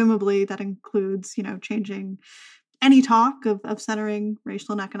do. Presumably that includes, changing any talk of centering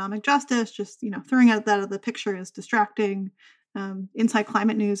racial and economic justice. Just, throwing that out of the picture is distracting. Inside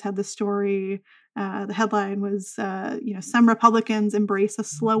Climate News had this story. The headline was, some Republicans embrace a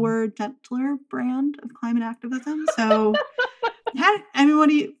slower, gentler brand of climate activism. So, what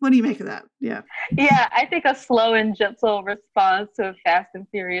do you make of that? Yeah. Yeah, I think a slow and gentle response to a fast and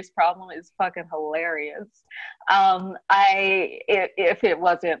furious problem is fucking hilarious. If it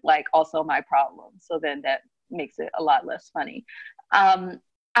wasn't like also my problem, so then that makes it a lot less funny.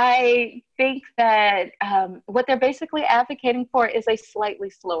 I think that what they're basically advocating for is a slightly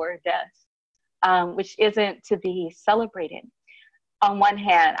slower death, which isn't to be celebrated. On one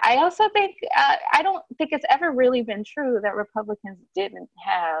hand, I also think, I don't think it's ever really been true that Republicans didn't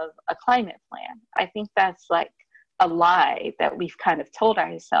have a climate plan. I think that's like a lie that we've kind of told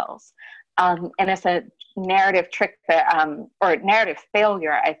ourselves. And it's a narrative trick that, or narrative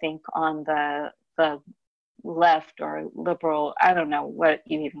failure, I think, on the left or liberal, I don't know what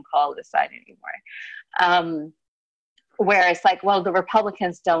you even call this side anymore. Where it's like, well, the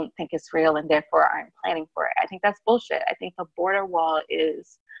Republicans don't think it's real and therefore aren't planning for it. I think that's bullshit. I think the border wall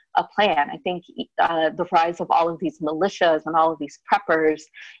is a plan. I think the rise of all of these militias and all of these preppers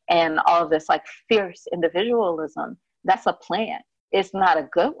and all of this like fierce individualism, that's a plan. It's not a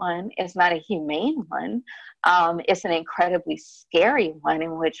good one. It's not a humane one. It's an incredibly scary one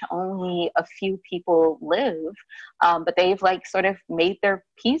in which only a few people live. But they've like sort of made their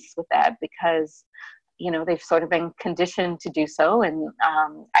peace with that because they've sort of been conditioned to do so. And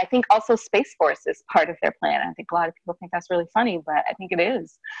I think also Space Force is part of their plan. I think a lot of people think that's really funny, but I think it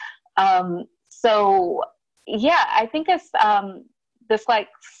is. So yeah, I think it's this like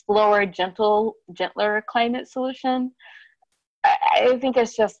slower, gentler climate solution. I think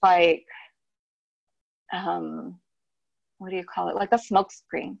it's just like, what do you call it? Like a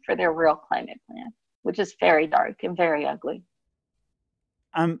smokescreen for their real climate plan, which is very dark and very ugly.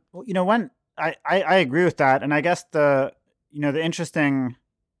 One I agree with that, and I guess the interesting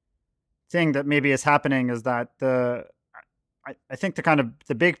thing that maybe is happening is that I think the kind of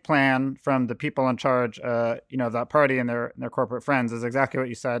the big plan from the people in charge, that party and their corporate friends is exactly what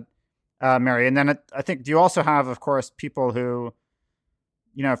you said, Mary. And then I think you also have, of course, people who,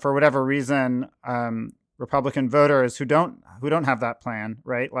 for whatever reason, Republican voters who don't have that plan,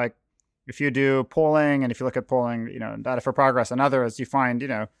 right? Like if you do polling and if you look at polling, Data for Progress and others, you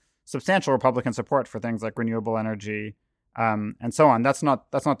find, substantial Republican support for things like renewable energy, and so on. That's not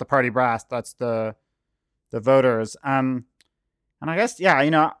the party brass. That's the voters. And I guess,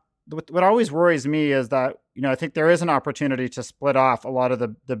 what always worries me is that, I think there is an opportunity to split off a lot of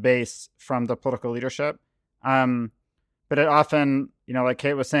the base from the political leadership. But it often, like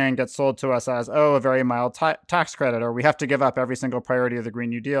Kate was saying, gets sold to us as, a very mild tax credit, or we have to give up every single priority of the Green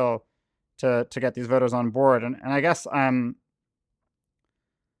New Deal to get these voters on board. And I guess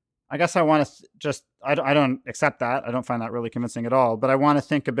I want to I don't accept that. I don't find that really convincing at all. But I want to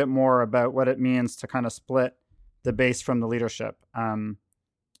think a bit more about what it means to kind of split the base from the leadership when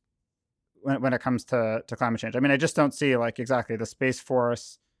it comes to climate change. I mean, I just don't see like exactly the Space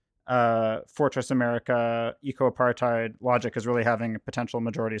Force, Fortress America, eco-apartheid logic is really having a potential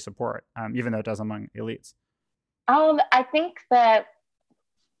majority support, even though it does among elites. I think that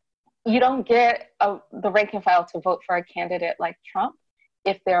you don't get the rank and file to vote for a candidate like Trump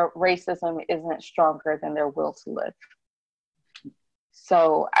if their racism isn't stronger than their will to live.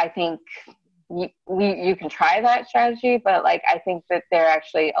 So I think you can try that strategy, but like I think that they're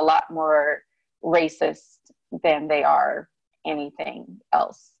actually a lot more racist than they are anything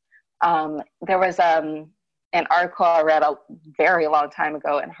else. There was an article I read a very long time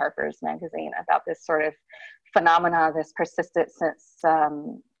ago in Harper's Magazine about this sort of phenomena that's persisted since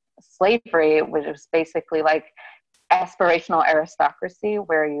slavery, which is basically like aspirational aristocracy,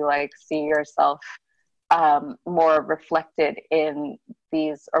 where you like see yourself more reflected in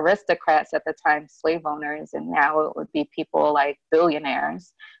these aristocrats, at the time slave owners, and now it would be people like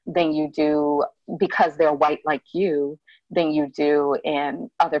billionaires, than you do, because they're white like you, than you do in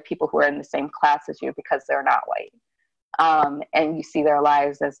other people who are in the same class as you because they're not white. And you see their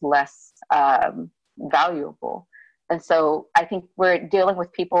lives as less valuable. And so I think we're dealing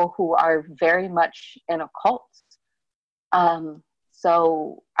with people who are very much in a cult.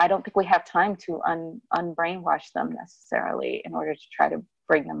 So I don't think we have time to unbrainwash them necessarily in order to try to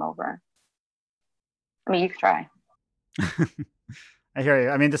bring them over. I mean, you could try. I hear you.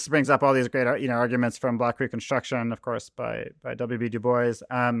 I mean, this brings up all these great, arguments from Black Reconstruction, of course, by W.B. Du Bois,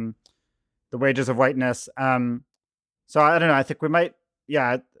 The Wages of Whiteness. So I don't know. I think we might,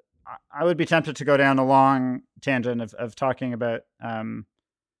 I would be tempted to go down a long tangent of talking about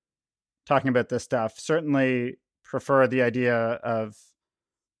this stuff. Certainly prefer the idea of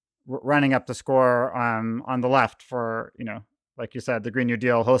running up the score on the left for, like you said, the Green New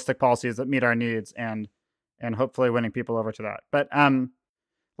Deal, holistic policies that meet our needs, and hopefully winning people over to that. But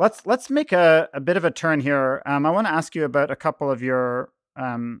let's make a bit of a turn here. I want to ask you about a couple of your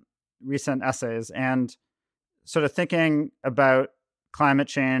recent essays and sort of thinking about climate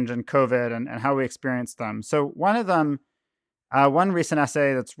change and COVID and how we experience them. So one of them, one recent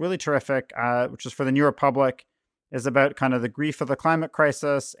essay that's really terrific, which is for the New Republic, is about kind of the grief of the climate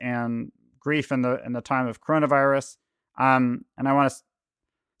crisis and grief in the time of coronavirus. And I want to,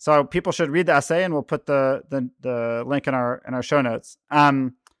 so people should read the essay, and we'll put the link in our show notes.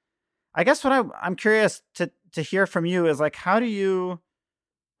 I guess what I'm curious to hear from you is like, how do you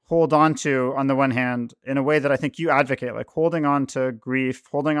hold on to, on the one hand, in a way that I think you advocate, like holding on to grief,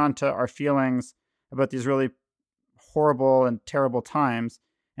 holding on to our feelings about these really horrible and terrible times,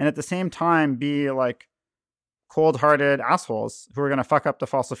 and at the same time be like cold-hearted assholes who are going to fuck up the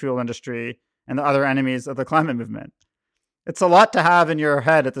fossil fuel industry and the other enemies of the climate movement. It's a lot to have in your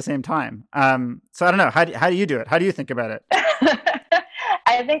head at the same time. So I don't know. How do you do it? How do you think about it?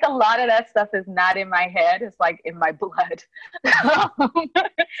 I think a lot of that stuff is not in my head. It's like in my blood.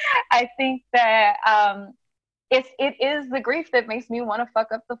 I think that it is the grief that makes me want to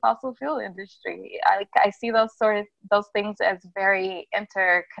fuck up the fossil fuel industry. I see those things as very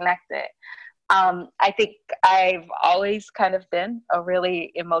interconnected. I think I've always kind of been a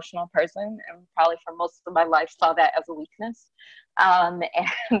really emotional person, and probably for most of my life saw that as a weakness. And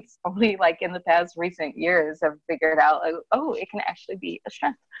only like in the past recent years have figured out, like, oh, it can actually be a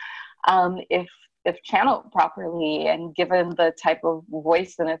strength if channeled properly and given the type of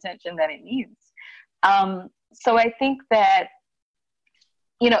voice and attention that it needs. So I think that,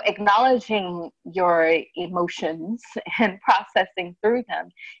 acknowledging your emotions and processing through them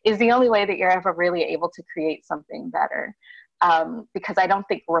is the only way that you're ever really able to create something better. because I don't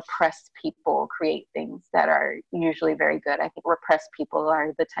think repressed people create things that are usually very good. I think repressed people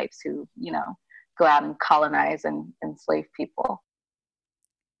are the types who, go out and colonize and enslave people.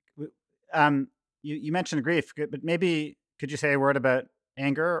 You mentioned grief, but maybe could you say a word about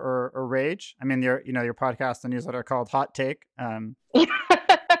anger or rage? I mean, your podcast and newsletter are called Hot Take.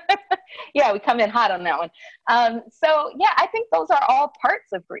 Yeah, we come in hot on that one. So yeah, I think those are all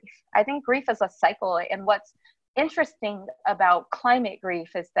parts of grief. I think grief is a cycle, and what's interesting about climate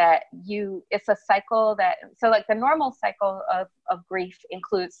grief is that it's a cycle so like the normal cycle of grief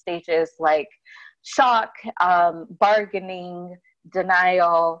includes stages like shock, bargaining,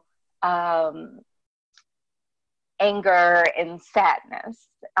 denial, anger, and sadness,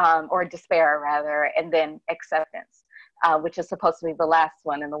 or despair rather, and then acceptance. Which is supposed to be the last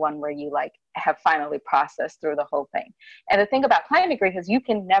one, and the one where you like have finally processed through the whole thing. And the thing about climate grief is you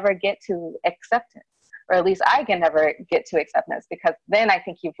can never get to acceptance, or at least I can never get to acceptance, because then I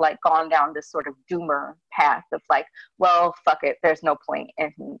think you've like gone down this sort of doomer path of like, well, fuck it, there's no point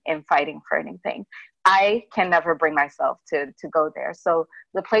in fighting for anything. I can never bring myself to go there. So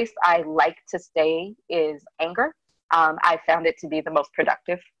the place I like to stay is anger. I found it to be the most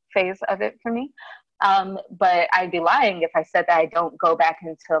productive phase of it for me. But I'd be lying if I said that I don't go back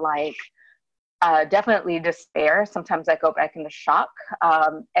into like definitely despair. Sometimes I go back into shock.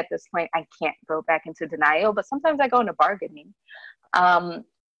 At this point, I can't go back into denial, but sometimes I go into bargaining.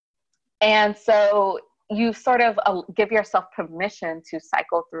 And so you sort of give yourself permission to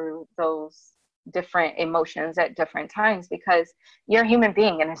cycle through those different emotions at different times, because you're a human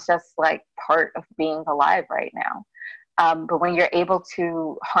being and it's just like part of being alive right now. But when you're able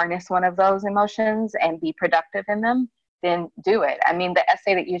to harness one of those emotions and be productive in them, then do it. I mean, the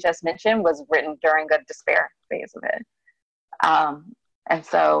essay that you just mentioned was written during a despair phase of it. And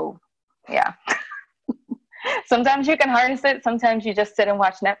so, yeah. Sometimes you can harness it. Sometimes you just sit and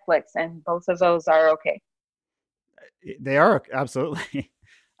watch Netflix, and both of those are okay. They are, absolutely.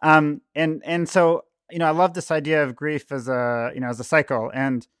 And so, I love this idea of grief as a cycle.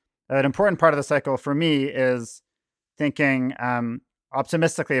 And an important part of the cycle for me is thinking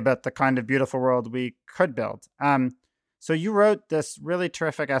optimistically about the kind of beautiful world we could build. So you wrote this really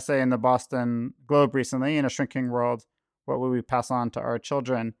terrific essay in the Boston Globe recently, In a Shrinking World, What Will We Pass On to Our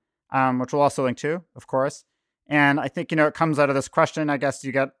Children, which we'll also link to, of course. And I think, it comes out of this question, I guess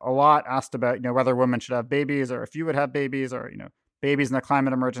you get a lot asked about, whether women should have babies, or if you would have babies, or, babies in a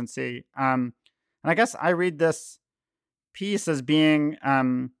climate emergency. And I guess I read this piece as being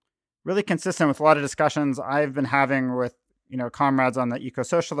really consistent with a lot of discussions I've been having with, comrades on the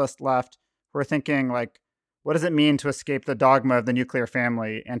eco-socialist left who are thinking like, what does it mean to escape the dogma of the nuclear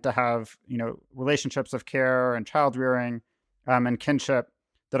family and to have, relationships of care and child rearing and kinship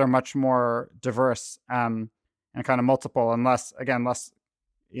that are much more diverse and kind of multiple and less,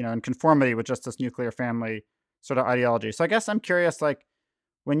 in conformity with just this nuclear family sort of ideology. So I guess I'm curious, like,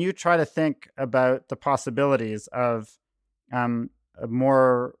 when you try to think about the possibilities of a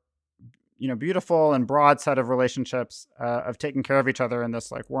more beautiful and broad set of relationships of taking care of each other in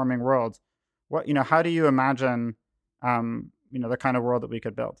this like warming world, what, how do you imagine, the kind of world that we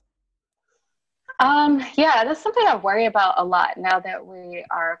could build? Yeah, that's something I worry about a lot now that we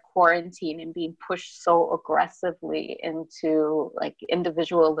are quarantined and being pushed so aggressively into like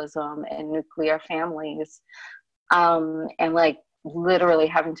individualism and nuclear families, and like literally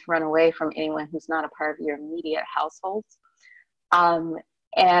having to run away from anyone who's not a part of your immediate households.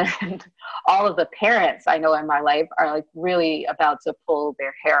 And all of the parents I know in my life are like really about to pull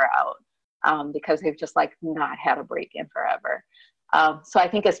their hair out because they've just like not had a break in forever. So I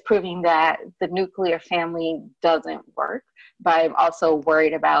think it's proving that the nuclear family doesn't work, but I'm also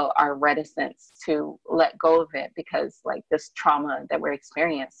worried about our reticence to let go of it because like this trauma that we're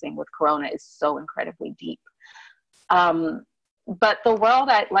experiencing with Corona is so incredibly deep. But the world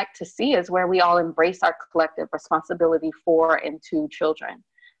I'd like to see is where we all embrace our collective responsibility for and to children.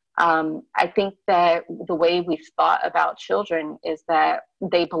 I think that the way we've thought about children is that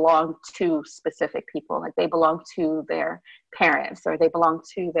they belong to specific people, like they belong to their parents or they belong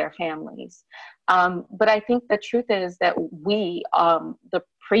to their families. But I think the truth is that we, the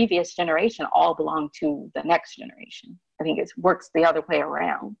previous generation, all belong to the next generation. I think it works the other way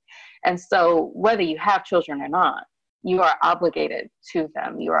around. And so whether you have children or not, you are obligated to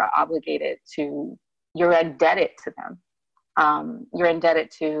them. You're indebted to them. You're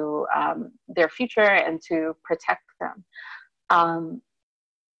indebted to their future and to protect them.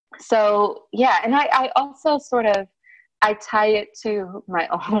 So yeah, and I also I tie it to my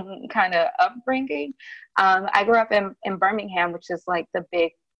own kind of upbringing. I grew up in Birmingham, which is like the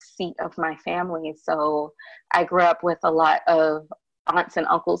big seat of my family. So I grew up with a lot of aunts and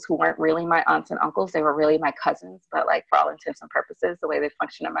uncles who weren't really my aunts and uncles. They were really my cousins, but like for all intents and purposes, the way they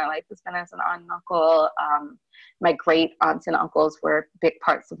function in my life has been as an aunt and uncle. My great aunts and uncles were big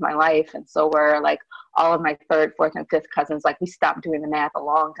parts of my life. And so were like all of my third, fourth, and fifth cousins. Like we stopped doing the math a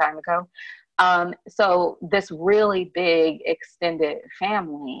long time ago. So this really big extended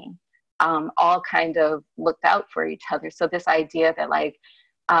family all kind of looked out for each other. So this idea that like,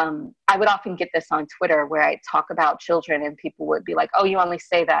 I would often get this on Twitter where I talk about children and people would be like, oh, you only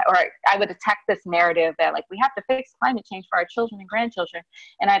say that. Or I would attack this narrative that like, we have to fix climate change for our children and grandchildren.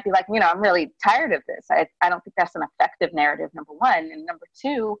 And I'd be like, I'm really tired of this. I don't think that's an effective narrative, number one. And number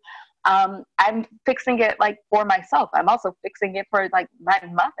two, I'm fixing it like for myself. I'm also fixing it for like my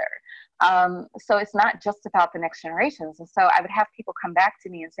mother. So it's not just about the next generations. And so I would have people come back to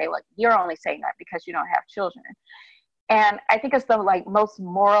me and say, like, you're only saying that because you don't have children. And I think it's the like most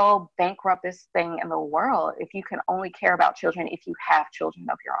moral bankruptest thing in the world if you can only care about children if you have children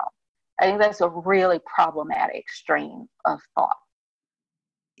of your own. I think that's a really problematic strain of thought.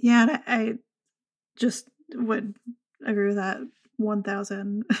 Yeah, and I just would agree with that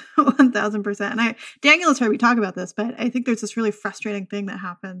 1000%. And Daniel has heard me talk about this, but I think there's this really frustrating thing that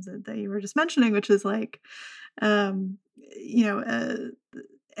happens that you were just mentioning, which is like, every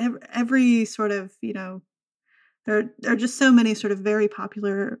sort of, there are just so many sort of very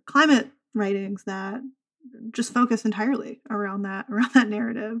popular climate writings that just focus entirely around that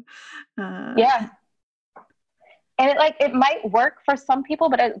narrative. Yeah. And it might work for some people,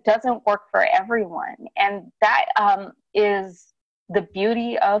 but it doesn't work for everyone. And that is the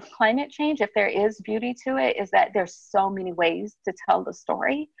beauty of climate change, if there is beauty to it, is that there's so many ways to tell the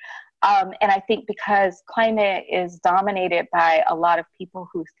story. And I think because climate is dominated by a lot of people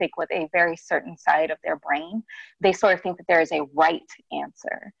who think with a very certain side of their brain, they sort of think that there is a right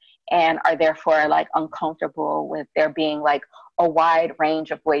answer and are therefore like uncomfortable with there being like a wide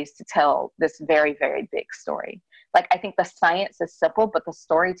range of ways to tell this very, very big story. Like, I think the science is simple, but the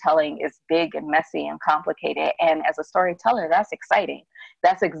storytelling is big and messy and complicated. And as a storyteller, that's exciting.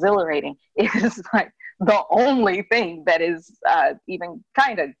 That's exhilarating. It is like the only thing that is even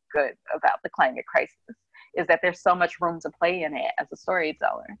kind of good about the climate crisis is that there's so much room to play in it as a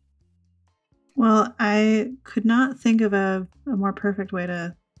storyteller. Well, I could not think of a more perfect way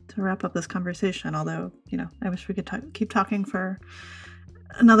to wrap up this conversation, although, I wish we could keep talking for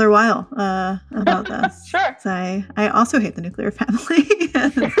another while about this. Sure. So I also hate the nuclear family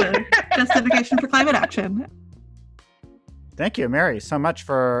as a justification for climate action. Thank you, Mary, so much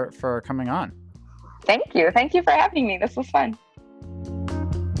for coming on. Thank you. Thank you for having me. This was fun.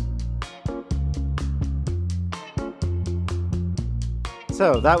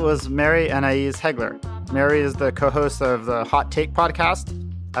 So that was Mary Anais Heglar. Mary is the co-host of the Hot Take podcast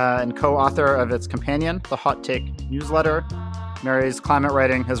and co-author of its companion, the Hot Take newsletter. Mary's climate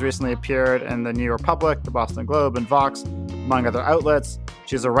writing has recently appeared in the New York Public, the Boston Globe, and Vox, among other outlets.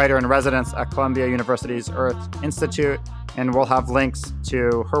 She's a writer in residence at Columbia University's Earth Institute, and we'll have links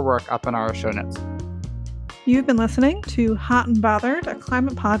to her work up in our show notes. You've been listening to Hot and Bothered, a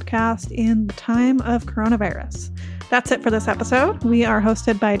climate podcast in the time of coronavirus. That's it for this episode. We are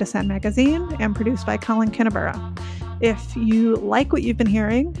hosted by Dissent Magazine and produced by Colin Kinneborough. If you like what you've been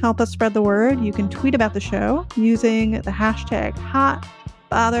hearing, help us spread the word. You can tweet about the show using the hashtag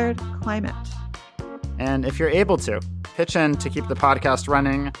 #HotBotheredClimate. And if you're able to, pitch in to keep the podcast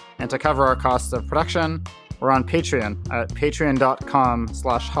running and to cover our costs of production. We're on Patreon at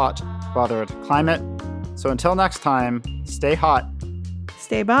patreon.com/HotBotheredClimate. So until next time, stay hot,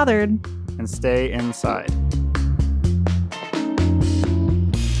 stay bothered, and stay inside.